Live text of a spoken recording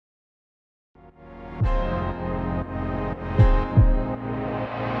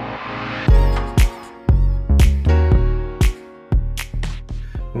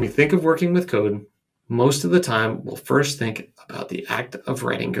When we think of working with code, most of the time we'll first think about the act of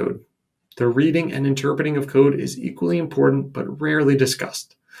writing code. The reading and interpreting of code is equally important but rarely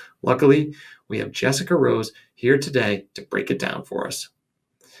discussed. Luckily, we have Jessica Rose here today to break it down for us.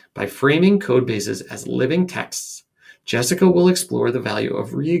 By framing code bases as living texts, Jessica will explore the value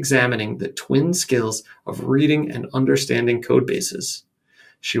of re-examining the twin skills of reading and understanding code bases.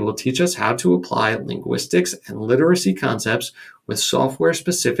 She will teach us how to apply linguistics and literacy concepts with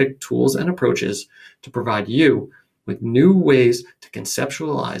software-specific tools and approaches to provide you with new ways to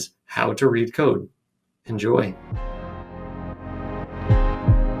conceptualize how to read code. Enjoy.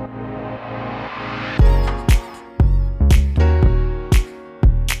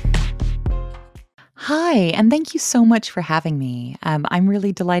 Hi, and thank you so much for having me. I'm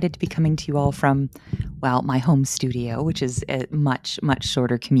really delighted to be coming to you all from, my home studio, which is a much, much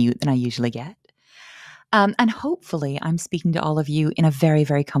shorter commute than I usually get. And hopefully I'm speaking to all of you in a very,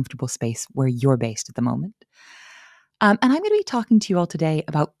 very comfortable space where you're based at the moment. And I'm going to be talking to you all today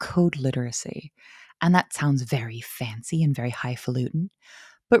about code literacy. And that sounds very fancy and very highfalutin.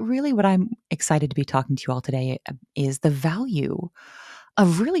 But really what I'm excited to be talking to you all today is the value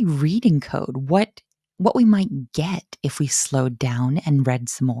of really reading code, what we might get if we slowed down and read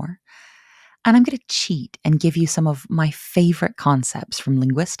some more. And I'm going to cheat and give you some of my favorite concepts from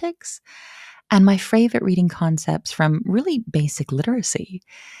linguistics and my favorite reading concepts from really basic literacy,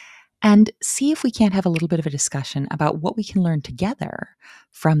 and see if we can't have a little bit of a discussion about what we can learn together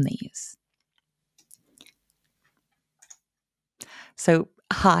from these. So,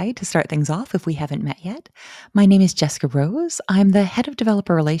 hi, to start things off, if we haven't met yet. My name is Jessica Rose. I'm the head of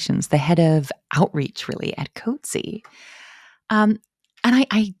developer relations, the head of outreach, really, at Codesy. And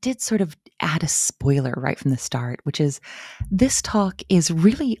I did sort of add a spoiler right from the start, which is this talk is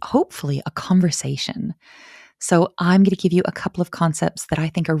really, hopefully, a conversation. So I'm going to give you a couple of concepts that I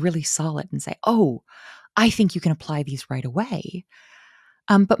think are really solid and say, oh, I think you can apply these right away.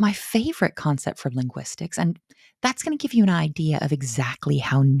 But my favorite concept from linguistics, and that's going to give you an idea of exactly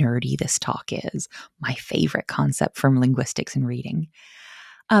how nerdy this talk is, my favorite concept from linguistics and reading,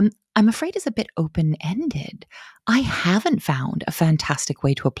 I'm afraid is a bit open-ended. I haven't found a fantastic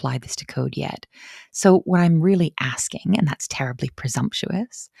way to apply this to code yet. So what I'm really asking, and that's terribly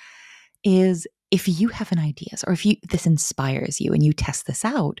presumptuous, is if you have an idea, or if this inspires you and you test this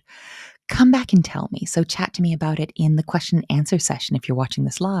out, come back and tell me. So chat to me about it in the question and answer session if you're watching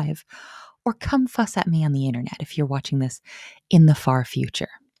this live, or come fuss at me on the internet if you're watching this in the far future.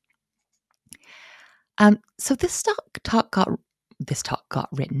 So this talk got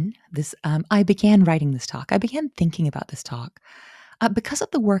written. I began writing this talk. I began thinking about this talk because of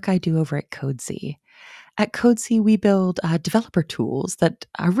the work I do over at Codesy. At Codesy, we build developer tools that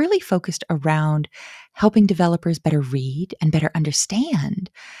are really focused around helping developers better read and better understand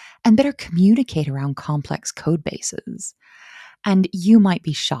and better communicate around complex code bases. And you might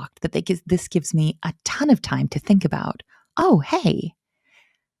be shocked that this gives me a ton of time to think about, oh, hey,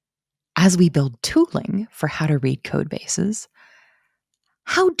 as we build tooling for how to read code bases,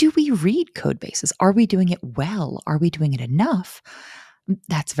 how do we read code bases? Are we doing it well? Are we doing it enough?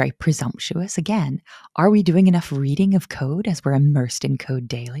 That's very presumptuous. Again, are we doing enough reading of code as we're immersed in code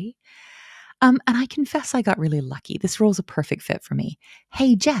daily? And I confess I got really lucky. This role's a perfect fit for me.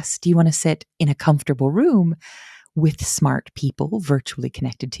 Hey, Jess, do you want to sit in a comfortable room with smart people virtually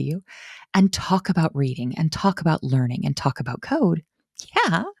connected to you and talk about reading and talk about learning and talk about code?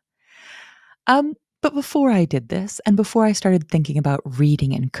 Yeah. But before I did this, and before I started thinking about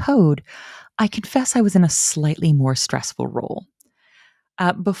reading and code, I confess I was in a slightly more stressful role.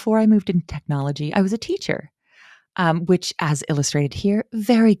 Before I moved into technology, I was a teacher, which, as illustrated here,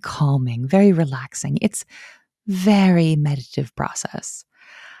 very calming, very relaxing. It's very meditative process.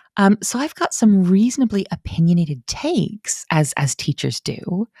 So I've got some reasonably opinionated takes, as teachers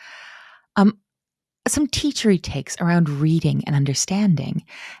do. Some teachery takes around reading and understanding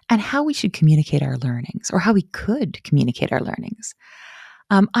and how we should communicate our learnings, or how we could communicate our learnings.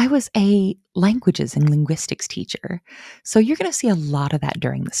 I was a languages and linguistics teacher, so you're going to see a lot of that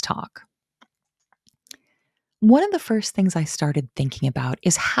during this talk. One of the first things I started thinking about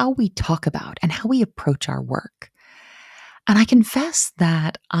is how we talk about and how we approach our work. And I confess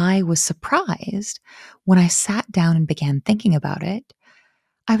that I was surprised when I sat down and began thinking about it.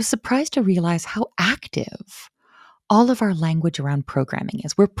 I was surprised to realize how active all of our language around programming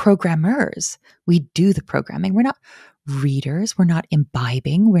is. We're programmers. We do the programming. We're not readers. We're not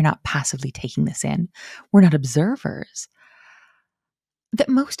imbibing. We're not passively taking this in. We're not observers. That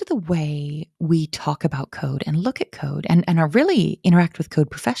most of the way we talk about code and look at code and are really interact with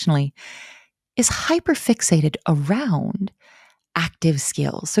code professionally is hyperfixated around active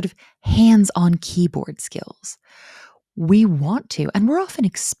skills, sort of hands-on keyboard skills. We want to, and we're often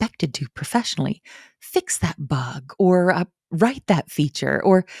expected to professionally, fix that bug or write that feature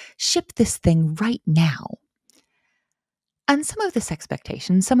or ship this thing right now. And some of this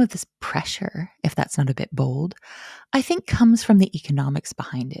expectation, some of this pressure, if that's not a bit bold, I think comes from the economics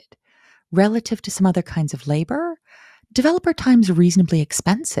behind it. Relative to some other kinds of labor, developer time's reasonably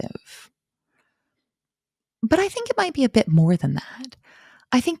expensive. But I think it might be a bit more than that.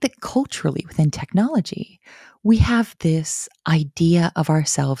 I think that culturally within technology, we have this idea of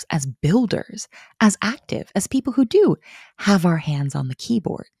ourselves as builders, as active, as people who do have our hands on the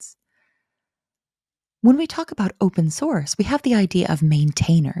keyboards. When we talk about open source, we have the idea of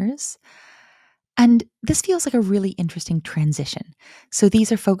maintainers. And this feels like a really interesting transition. So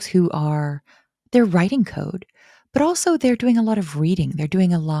these are folks who they're writing code, but also they're doing a lot of reading. They're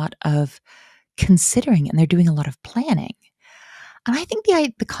doing a lot of considering, and they're doing a lot of planning. And I think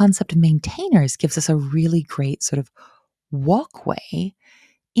the concept of maintainers gives us a really great sort of walkway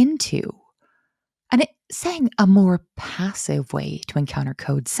into, and saying a more passive way to encounter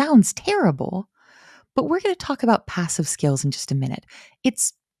code sounds terrible, but we're going to talk about passive skills in just a minute.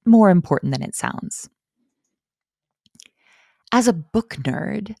 It's more important than it sounds. As a book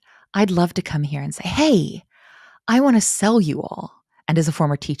nerd, I'd love to come here and say, hey, I want to sell you all. And as a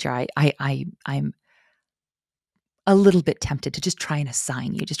former teacher, I'm a little bit tempted to just try and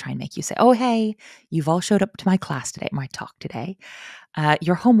assign you, just try and make you say, oh, hey, you've all showed up to my class today, my talk today.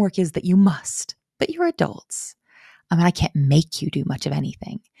 Your homework is that you must, but you're adults. I mean, I can't make you do much of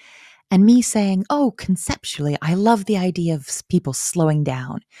anything. And me saying, oh, conceptually, I love the idea of people slowing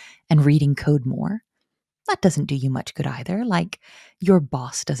down and reading code more. That doesn't do you much good either. Like, your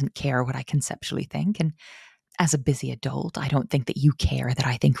boss doesn't care what I conceptually think. And as a busy adult, I don't think that you care that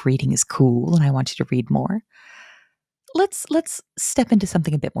I think reading is cool and I want you to read more. Let's step into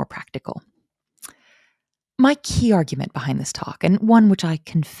something a bit more practical. My key argument behind this talk, and one which I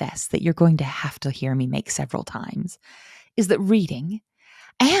confess that you're going to have to hear me make several times, is that reading,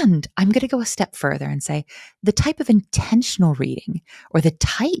 and I'm going to go a step further and say the type of intentional reading, or the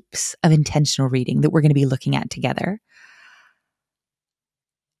types of intentional reading that we're going to be looking at together,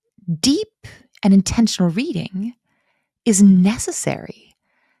 deep and intentional reading is necessary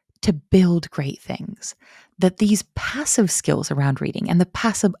to build great things. That these passive skills around reading and the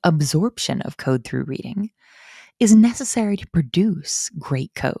passive absorption of code through reading is necessary to produce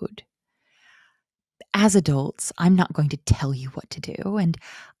great code. As adults, I'm not going to tell you what to do, and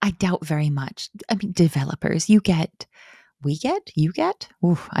I doubt very much. I mean, developers, you get.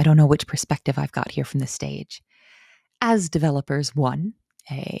 Ooh, I don't know which perspective I've got here from the stage. As developers,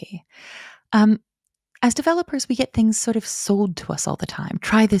 as developers, we get things sort of sold to us all the time.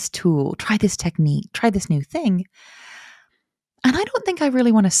 Try this tool, try this technique, try this new thing. And I don't think I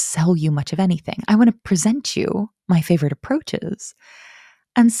really want to sell you much of anything. I want to present you my favorite approaches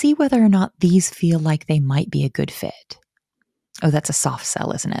and see whether or not these feel like they might be a good fit. Oh, that's a soft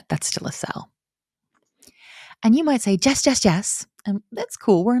sell, isn't it? That's still a sell. And you might say, Jess. That's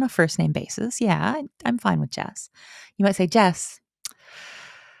cool. We're on a first name basis. Yeah, I'm fine with Jess. You might say, Jess,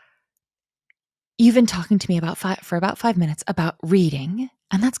 you've been talking to me for about 5 minutes about reading,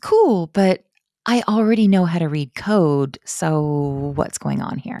 and that's cool, but I already know how to read code, so what's going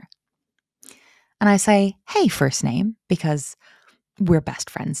on here? And I say, hey, first name, because we're best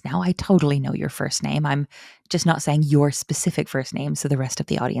friends now. I totally know your first name. I'm just not saying your specific first name so the rest of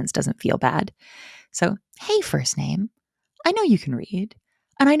the audience doesn't feel bad. So, hey, first name, I know you can read,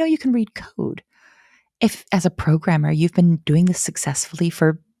 and I know you can read code. If, as a programmer, you've been doing this successfully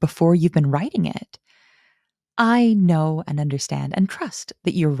before you've been writing it, I know and understand and trust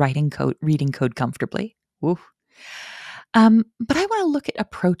that you're reading code comfortably. Woo. But I want to look at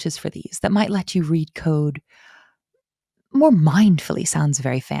approaches for these that might let you read code more mindfully. Sounds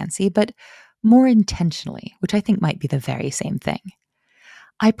very fancy, but more intentionally, which I think might be the very same thing.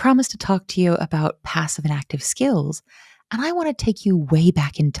 I promise to talk to you about passive and active skills, and I want to take you way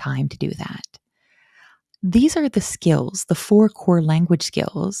back in time to do that. These are the skills, the 4 core language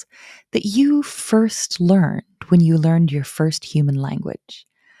skills that you first learned when you learned your first human language.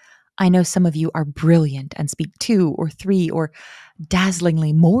 I know some of you are brilliant and speak 2 or 3 or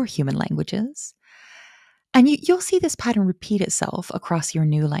dazzlingly more human languages. And you'll see this pattern repeat itself across your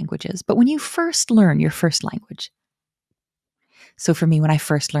new languages. But when you first learn your first language, so for me, when I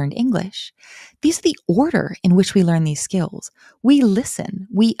first learned English, these are the order in which we learn these skills. We listen,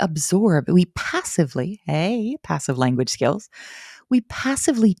 we absorb, we passively, passive language skills, we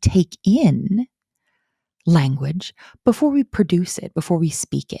passively take in language before we produce it, before we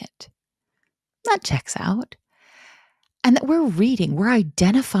speak it. That checks out. and that we're reading, we're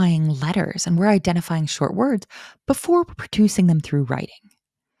identifying letters and we're identifying short words before we're producing them through writing.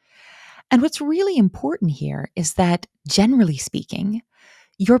 And what's really important here is that, generally speaking,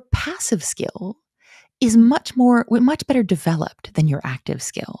 your passive skill is much better developed than your active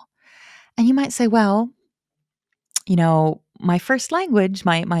skill. And you might say, well, my first language,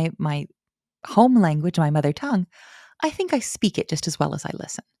 my home language, my mother tongue, I think I speak it just as well as I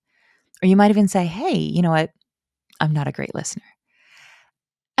listen. Or you might even say, hey, you know what? I'm not a great listener.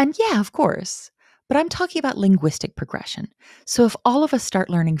 And yeah, of course, but I'm talking about linguistic progression. So if all of us start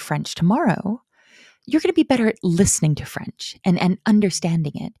learning French tomorrow, you're going to be better at listening to French and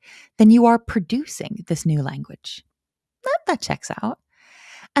understanding it than you are producing this new language. That checks out.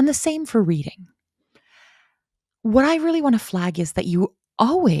 And the same for reading. What I really want to flag is that you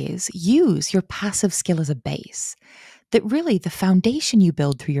always use your passive skill as a base. That really the foundation you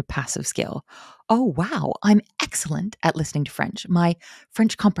build through your passive skill. Oh, wow, I'm excellent at listening to French. My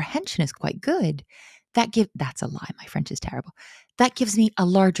French comprehension is quite good. That's a lie. My French is terrible. That gives me a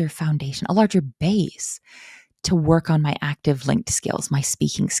larger foundation, a larger base to work on my active linked skills, my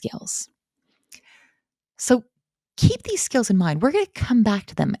speaking skills. So keep these skills in mind. We're going to come back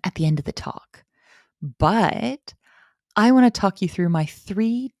to them at the end of the talk. But I want to talk you through my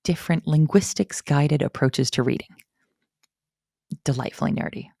 3 different linguistics guided approaches to reading. Delightfully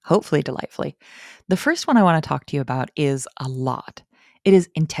nerdy, hopefully delightfully. The first one I want to talk to you about is a lot. It is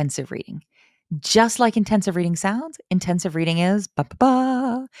intensive reading. Just like intensive reading sounds, intensive reading is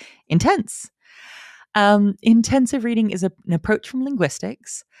intense. Intensive reading is an approach from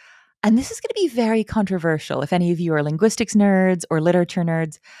linguistics. And this is going to be very controversial. If any of you are linguistics nerds or literature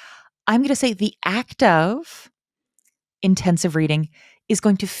nerds, I'm going to say the act of intensive reading is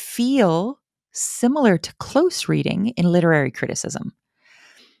going to feel similar to close reading in literary criticism.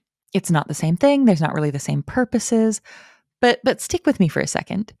 It's not the same thing. There's not really the same purposes, but stick with me for a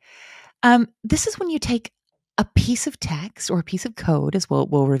second. This is when you take a piece of text or a piece of code, as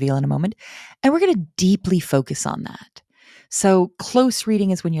we'll reveal in a moment, and we're going to deeply focus on that. So close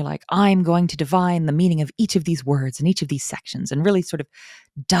reading is when you're like, I'm going to divine the meaning of each of these words and each of these sections and really sort of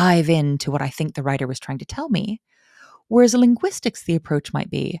dive into what I think the writer was trying to tell me. Whereas in linguistics, the approach might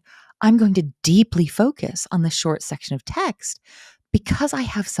be, I'm going to deeply focus on the short section of text because I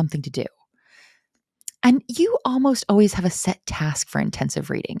have something to do. And you almost always have a set task for intensive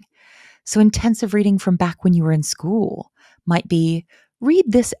reading. So intensive reading from back when you were in school might be, read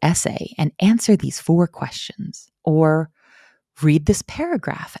this essay and answer these 4 questions, or read this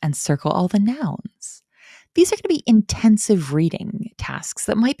paragraph and circle all the nouns. These are going to be intensive reading tasks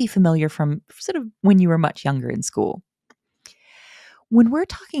that might be familiar from sort of when you were much younger in school. When we're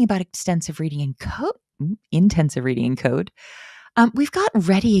talking about intensive reading in code, we've got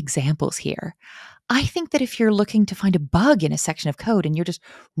ready examples here. I think that if you're looking to find a bug in a section of code and you're just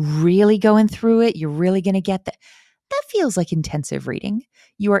really going through it, you're really going to get that. That feels like intensive reading.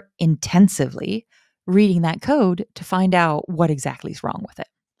 You are intensively reading that code to find out what exactly is wrong with it.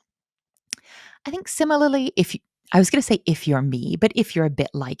 I think similarly, I was going to say if you're me, but if you're a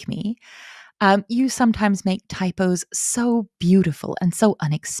bit like me, you sometimes make typos so beautiful and so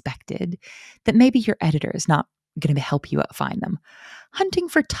unexpected that maybe your editor is not going to help you out find them. Hunting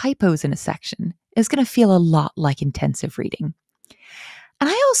for typos in a section is going to feel a lot like intensive reading. And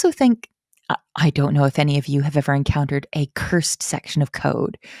I also think, I don't know if any of you have ever encountered a cursed section of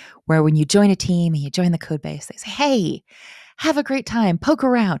code where when you join a team and you join the codebase, they say, hey, have a great time, poke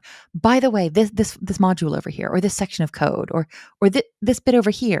around. By the way, this module over here, or this section of code, or this bit over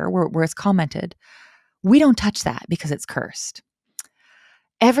here where it's commented, we don't touch that because it's cursed.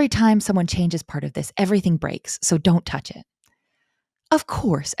 Every time someone changes part of this, everything breaks, so don't touch it. Of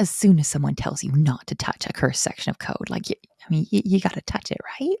course, as soon as someone tells you not to touch a cursed section of code, you got to touch it,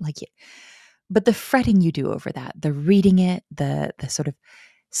 right? But the fretting you do over that, the reading it, the sort of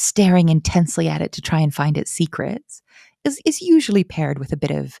staring intensely at it to try and find its secrets, is usually paired with a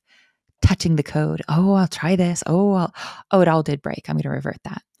bit of touching the code. Oh, I'll try this. Oh, it all did break. I'm going to revert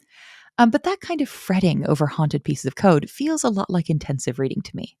that. But that kind of fretting over haunted pieces of code feels a lot like intensive reading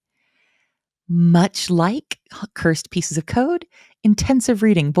to me. Much like cursed pieces of code, intensive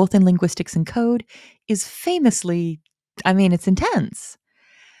reading, both in linguistics and code, is famously, it's intense.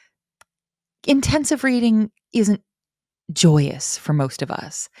 Intensive reading isn't joyous for most of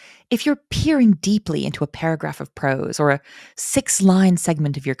us. If you're peering deeply into a paragraph of prose or a 6-line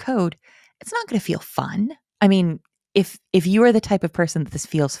segment of your code, it's not going to feel fun. If you are the type of person that this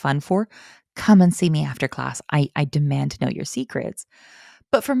feels fun for, come and see me after class. I demand to know your secrets.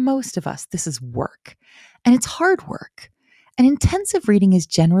 But for most of us, this is work, and it's hard work. And intensive reading is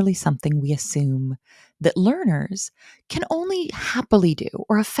generally something we assume that learners can only happily do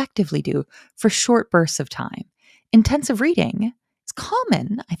or effectively do for short bursts of time. Intensive reading is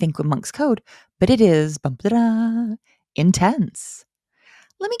common, I think, amongst code, but it is intense.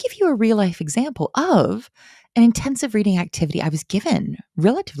 Let me give you a real life example of an intensive reading activity I was given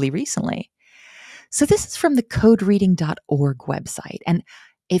relatively recently. So this is from the codereading.org website. And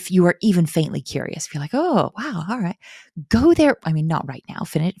if you are even faintly curious, if you're like, oh, wow, all right, go there. I mean, not right now.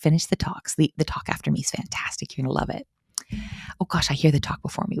 Finish the talks. The talk after me is fantastic. You're going to love it. Oh gosh, I hear the talk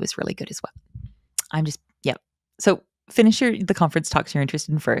before me was really good as well. Yep. So finish the conference talks you're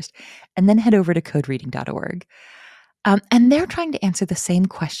interested in first, and then head over to codereading.org. And they're trying to answer the same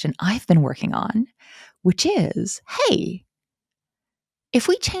question I've been working on, which is, hey, if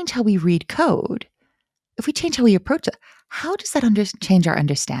we change how we read code, if we change how we approach it, how does that change our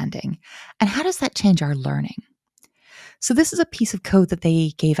understanding? And how does that change our learning? So this is a piece of code that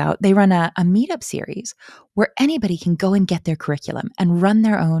they gave out. They run a meetup series where anybody can go and get their curriculum and run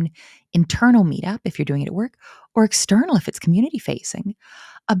their own internal meetup if you're doing it at work, or external if it's community facing,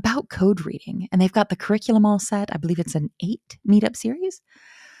 about code reading. And they've got the curriculum all set. I believe it's an 8 meetup series.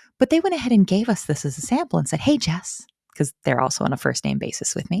 But they went ahead and gave us this as a sample and said, hey, Jess, because they're also on a first name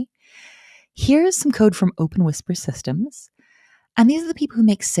basis with me, here's some code from Open Whisper Systems. And these are the people who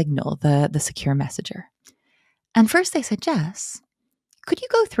make Signal, the secure messenger. And first they said, Jess, could you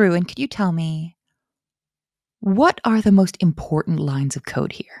go through and could you tell me what are the most important lines of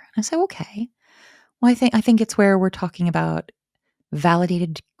code here? And I said, okay. Well, I think it's where we're talking about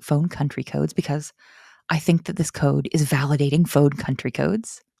validated phone country codes, because I think that this code is validating phone country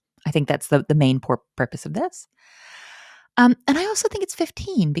codes. I think that's the main purpose of this. And I also think it's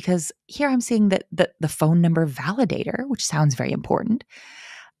 15, because here I'm seeing that the phone number validator, which sounds very important,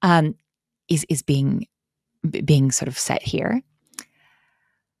 is being sort of set here.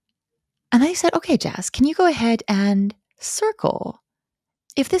 And I said, okay, Jess, can you go ahead and circle,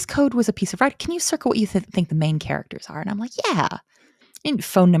 if this code was a piece of writing, can you circle what you think the main characters are? And I'm like, yeah. And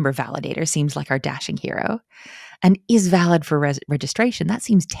phone number validator seems like our dashing hero, and is valid for registration. That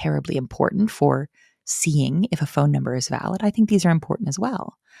seems terribly important for seeing if a phone number is valid. I think these are important as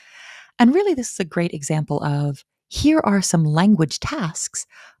well. And really, this is a great example of, here are some language tasks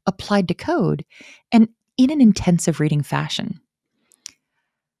applied to code and in an intensive reading fashion.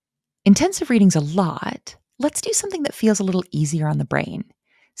 Intensive reading's a lot. Let's do something that feels a little easier on the brain.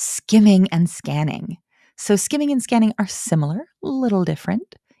 Skimming and scanning. So skimming and scanning are similar, a little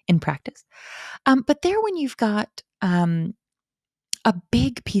different in practice. But there, when you've got a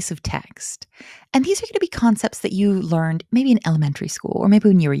big piece of text, and these are going to be concepts that you learned maybe in elementary school or maybe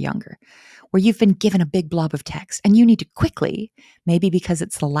when you were younger, where you've been given a big blob of text and you need to quickly, maybe because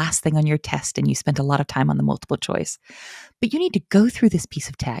it's the last thing on your test and you spent a lot of time on the multiple choice, but you need to go through this piece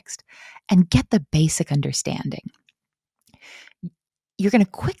of text and get the basic understanding. You're going to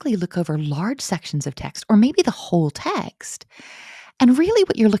quickly look over large sections of text, or maybe the whole text. And really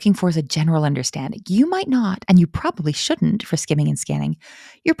what you're looking for is a general understanding. You might not, and you probably shouldn't for skimming and scanning,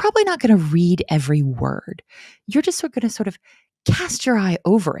 you're probably not going to read every word. You're just going to sort of cast your eye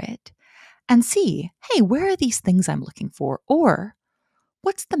over it and see, hey, where are these things I'm looking for? Or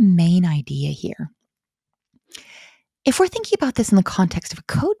what's the main idea here? If we're thinking about this in the context of a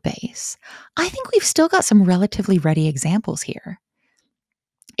code base, I think we've still got some relatively ready examples here.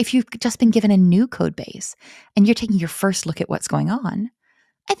 If you've just been given a new code base and you're taking your first look at what's going on,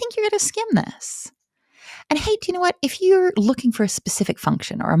 I think you're going to skim this. And hey, do you know what? If you're looking for a specific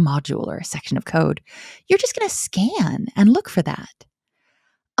function or a module or a section of code, you're just going to scan and look for that.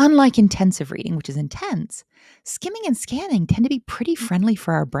 Unlike intensive reading, which is intense, skimming and scanning tend to be pretty friendly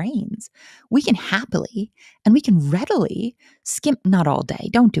for our brains. We can happily and we can readily skim, not all day.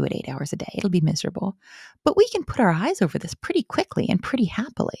 Don't do it 8 hours a day. It'll be miserable. But we can put our eyes over this pretty quickly and pretty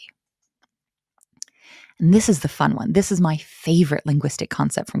happily. And this is the fun one. This is my favorite linguistic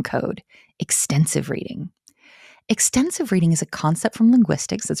concept from code: extensive reading. Extensive reading is a concept from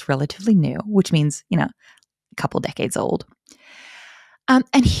linguistics that's relatively new, which means, a couple decades old.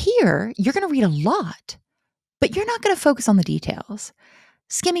 And here, you're going to read a lot, but you're not going to focus on the details.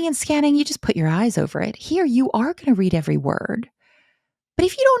 Skimming and scanning, you just put your eyes over it. Here, you are going to read every word. But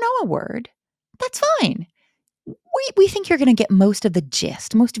if you don't know a word, that's fine. We think you're going to get most of the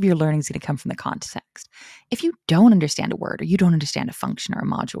gist. Most of your learning is going to come from the context. If you don't understand a word, or you don't understand a function or a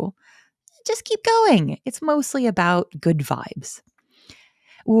module, just keep going. It's mostly about good vibes.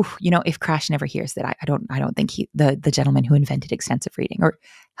 Ooh, if Crash never hears that, I don't think the gentleman who invented extensive reading or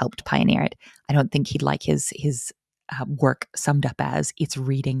helped pioneer it, I don't think he'd like his work summed up as "it's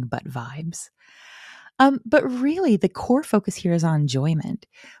reading but vibes." But really, the core focus here is on enjoyment.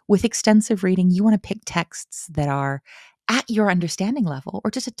 With extensive reading, you want to pick texts that are at your understanding level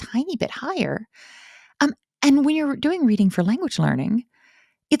or just a tiny bit higher. Um, and when you're doing reading for language learning,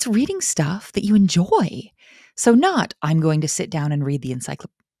 it's reading stuff that you enjoy. So, not, I'm going to sit down and read the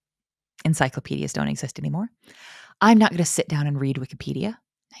encyclopedias don't exist anymore. I'm not going to sit down and read Wikipedia.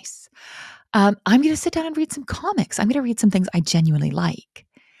 Nice. I'm going to sit down and read some comics. I'm going to read some things I genuinely like.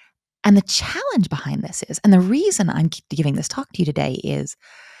 And the challenge behind this is, and the reason I'm giving this talk to you today is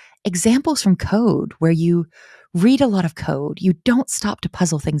examples from code where you read a lot of code. You don't stop to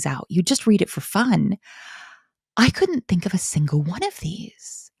puzzle things out. You just read it for fun. I couldn't think of a single one of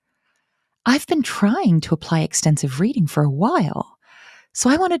these. I've been trying to apply extensive reading for a while. So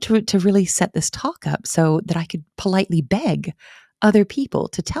I wanted to really set this talk up so that I could politely beg other people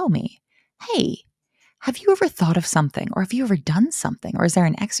to tell me, hey, have you ever thought of something, or have you ever done something, or is there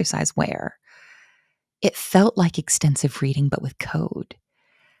an exercise where it felt like extensive reading but with code?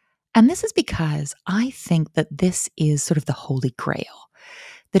 And this is because I think that this is sort of the holy grail,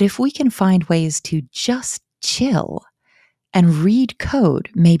 that if we can find ways to just chill and read code,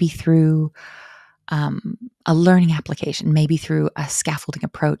 maybe through a learning application, maybe through a scaffolding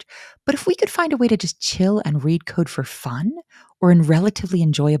approach. But if we could find a way to just chill and read code for fun or in relatively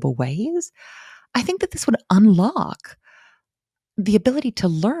enjoyable ways, I think that this would unlock the ability to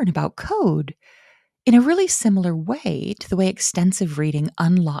learn about code in a really similar way to the way extensive reading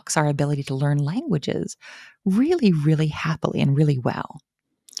unlocks our ability to learn languages really, really happily and really well.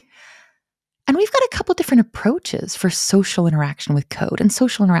 And we've got a couple different approaches for social interaction with code and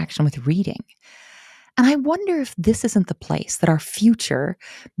social interaction with reading. And I wonder if this isn't the place that our future,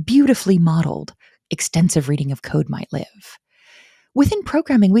 beautifully modeled, extensive reading of code might live. Within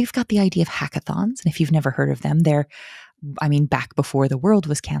programming, we've got the idea of hackathons. And if you've never heard of them, back before the world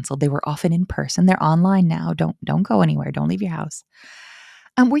was canceled, they were often in person. They're online now. Don't go anywhere. Don't leave your house.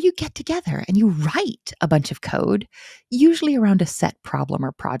 Where you get together and you write a bunch of code, usually around a set problem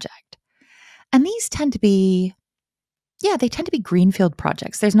or project. And these tend to be greenfield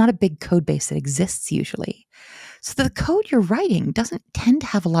projects. There's not a big code base that exists usually. So the code you're writing doesn't tend to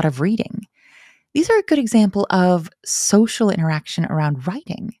have a lot of reading. These are a good example of social interaction around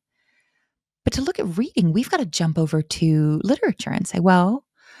writing. But to look at reading, we've got to jump over to literature and say, well,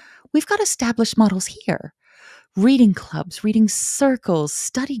 we've got established models here. Reading clubs, reading circles,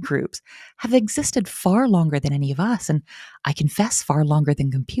 study groups have existed far longer than any of us, and I confess far longer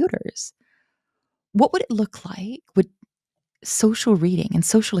than computers. What would it look like? Would social reading and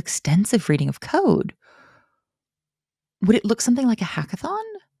social extensive reading of code, would it look something like a hackathon?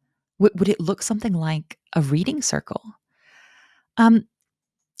 Would it look something like a reading circle? And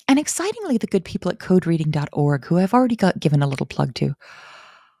excitingly, the good people at codereading.org, who I've already given a little plug to,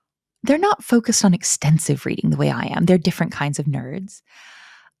 they're not focused on extensive reading the way I am. They're different kinds of nerds.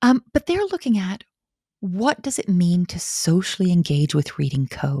 But they're looking at what does it mean to socially engage with reading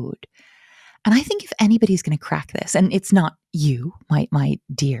code? And I think if anybody's going to crack this, and it's not you, my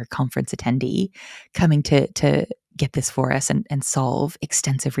dear conference attendee, coming to get this for us and solve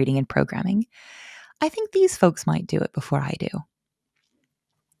extensive reading and programming, I think these folks might do it before I do.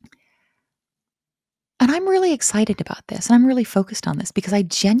 And I'm really excited about this, and I'm really focused on this because I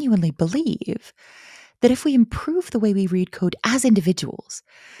genuinely believe that if we improve the way we read code as individuals,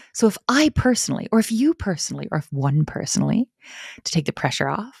 so if I personally, or if you personally, or if one personally, to take the pressure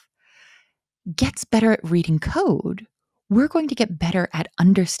off, gets better at reading code, we're going to get better at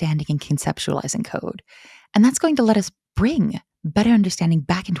understanding and conceptualizing code. And that's going to let us bring better understanding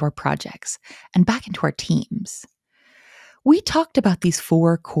back into our projects and back into our teams. We talked about these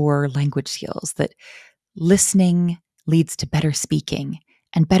 4 core language skills, that listening leads to better speaking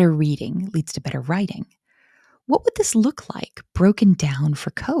and better reading leads to better writing. What would this look like broken down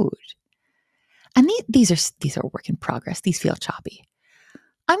for code? And these are work in progress. These feel choppy.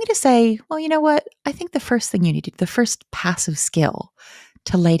 I'm going to say, well, you know what? I think the first thing you need to do, the first passive skill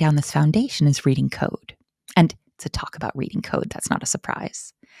to lay down this foundation is reading code. And to talk about reading code, that's not a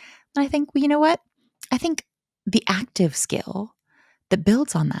surprise. And I think, well, you know what? I think the active skill that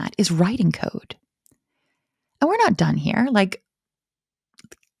builds on that is writing code. And we're not done here. Like,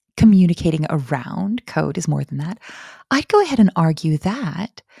 communicating around code is more than that. I'd go ahead and argue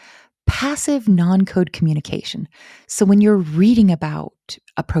that passive non-code communication. So when you're reading about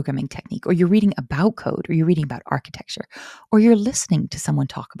a programming technique, or you're reading about code, or you're reading about architecture, or you're listening to someone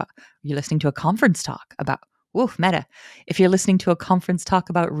talk about, you're listening to a conference talk about, meta. If you're listening to a conference talk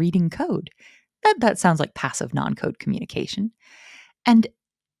about reading code, that sounds like passive non-code communication. And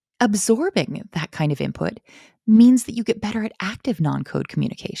absorbing that kind of input means that you get better at active non-code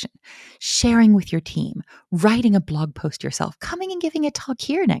communication, sharing with your team, writing a blog post yourself, coming and giving a talk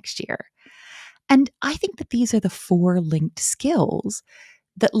here next year. And I think that these are the 4 linked skills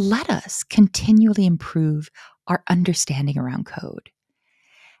that let us continually improve our understanding around code.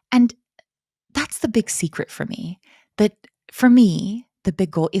 And that's the big secret for me. That for me, the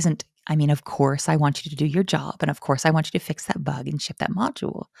big goal isn't, of course, I want you to do your job. And of course, I want you to fix that bug and ship that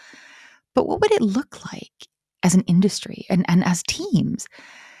module. But what would it look like as an industry and as teams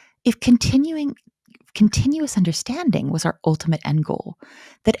if continuous understanding was our ultimate end goal?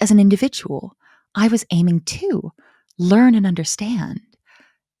 That as an individual, I was aiming to learn and understand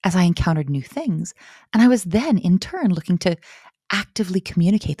as I encountered new things. And I was then, in turn, looking to actively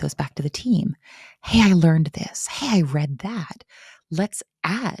communicate those back to the team. Hey, I learned this. Hey, I read that. Let's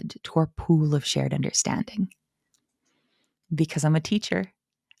add to our pool of shared understanding. Because I'm a teacher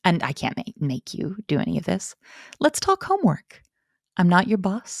and I can't make you do any of this, let's talk homework. I'm not your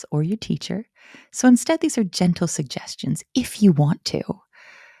boss or your teacher. So instead, these are gentle suggestions if you want to.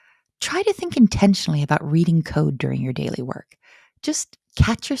 Try to think intentionally about reading code during your daily work. Just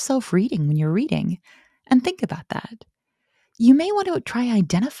catch yourself reading when you're reading and think about that. You may want to try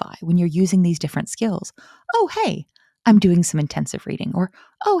identify when you're using these different skills. Oh, hey, I'm doing some intensive reading. Or,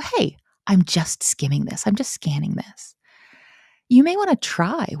 oh, hey, I'm just skimming this. I'm just scanning this. You may want to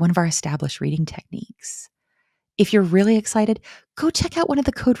try one of our established reading techniques. If you're really excited, go check out one of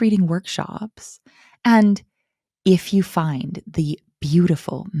the code reading workshops. And if you find the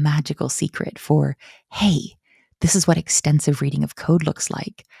beautiful, magical secret for, hey, this is what extensive reading of code looks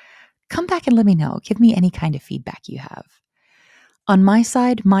like, come back and let me know. Give me any kind of feedback you have. On my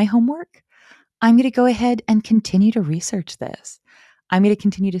side, my homework, I'm going to go ahead and continue to research this. I'm going to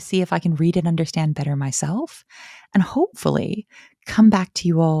continue to see if I can read and understand better myself, and hopefully come back to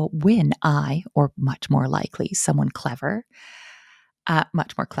you all when I, or much more likely, someone clever,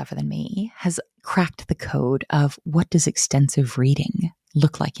 much more clever than me, has cracked the code of what does extensive reading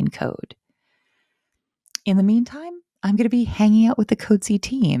look like in code. In the meantime, I'm going to be hanging out with the CodeC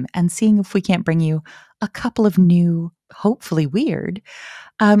team and seeing if we can't bring you a couple of new, hopefully weird,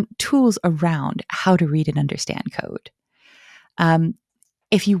 tools around how to read and understand code.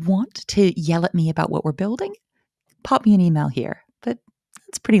 If you want to yell at me about what we're building, pop me an email here. But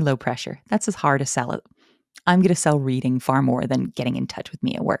that's pretty low pressure. That's as hard to sell it. I'm going to sell reading far more than getting in touch with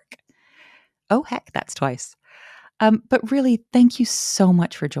me at work. Oh, heck, that's twice. But really, thank you so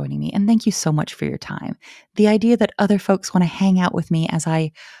much for joining me, and thank you so much for your time. The idea that other folks want to hang out with me as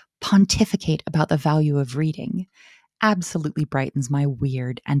I pontificate about the value of reading absolutely brightens my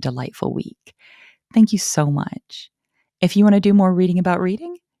weird and delightful week. Thank you so much. If you want to do more reading about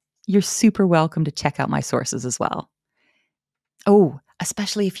reading, you're super welcome to check out my sources as well. Oh,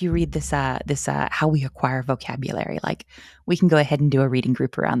 especially if you read this How We Acquire Vocabulary. Like, we can go ahead and do a reading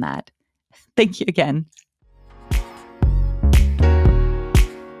group around that. Thank you again.